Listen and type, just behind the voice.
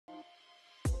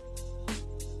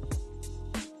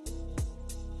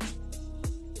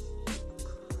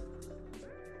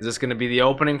Is this gonna be the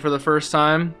opening for the first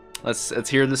time? Let's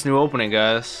hear this new opening,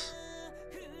 guys.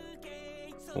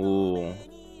 Ooh,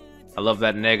 I love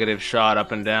that negative shot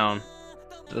up and down.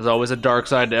 There's always a dark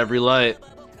side to every light.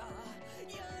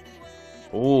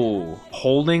 Ooh,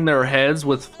 holding their heads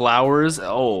with flowers.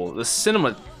 Oh, the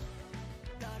symbolism,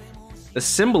 the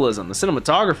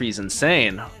cinematography is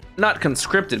insane. Not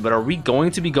conscripted, but are we going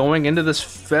to be going into this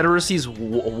Confederacy's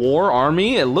war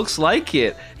army? It looks like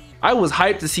it. I was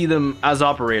hyped to see them as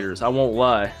operators, I won't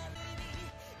lie.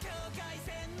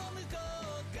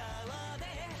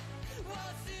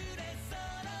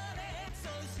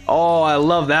 Oh, I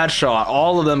love that shot.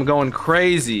 All of them going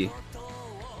crazy.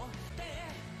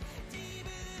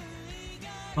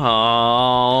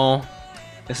 Oh,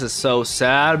 this is so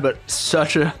sad, but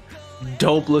such a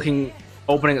dope looking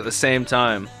opening at the same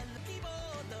time.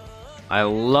 I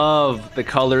love the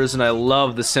colors and I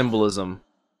love the symbolism.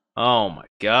 Oh my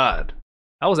god.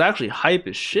 That was actually hype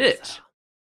as shit.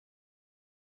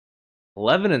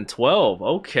 11 and 12.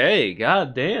 Okay,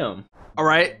 god damn.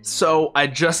 Alright, so I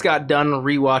just got done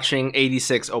rewatching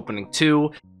 86 Opening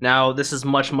 2. Now, this is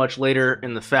much later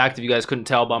in the fact, if you guys couldn't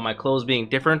tell by my clothes being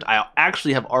different, I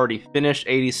actually have already finished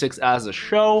 86 as a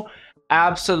show.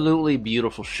 Absolutely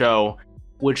beautiful show,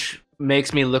 which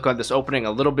makes me look at this opening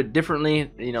a little bit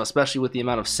differently, you know, especially with the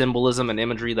amount of symbolism and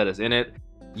imagery that is in it.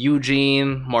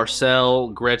 Eugene, Marcel,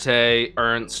 Grete,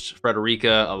 Ernst,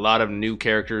 Frederica, a lot of new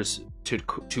characters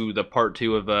to the part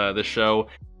 2 of the show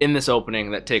in this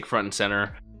opening that take front and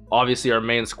center. Obviously our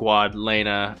main squad,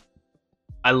 Lena.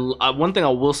 One thing I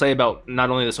will say about not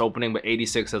only this opening but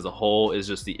 86 as a whole is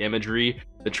just the imagery,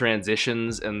 the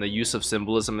transitions, and the use of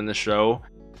symbolism in the show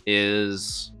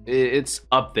it's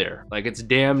up there. Like, it's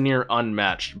damn near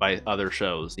unmatched by other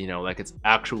shows, you know, like it's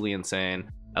actually insane.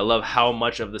 I love how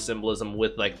much of the symbolism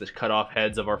with like the cut off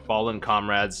heads of our fallen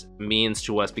comrades means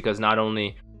to us, because not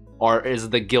only is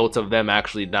the guilt of them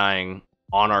actually dying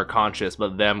on our conscience,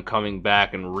 but them coming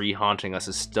back and re-haunting us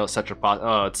is still such a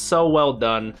oh, it's so well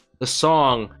done. The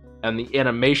song and the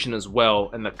animation as well,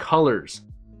 and the colors,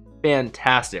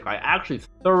 fantastic. I actually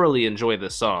thoroughly enjoy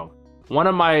this song. One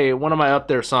of my up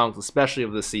there songs, especially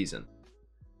of this season.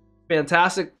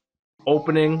 Fantastic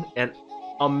opening and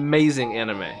amazing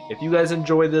anime. If you guys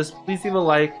enjoy this, please leave a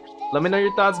like. Let me know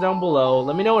your thoughts down below.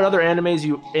 Let me know what other animes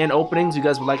and openings you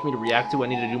guys would like me to react to. I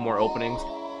need to do more openings.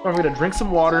 Don't forget to drink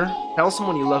some water, tell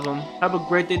someone you love them. Have a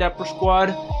great day, Dapper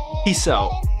Squad. Peace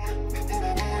out.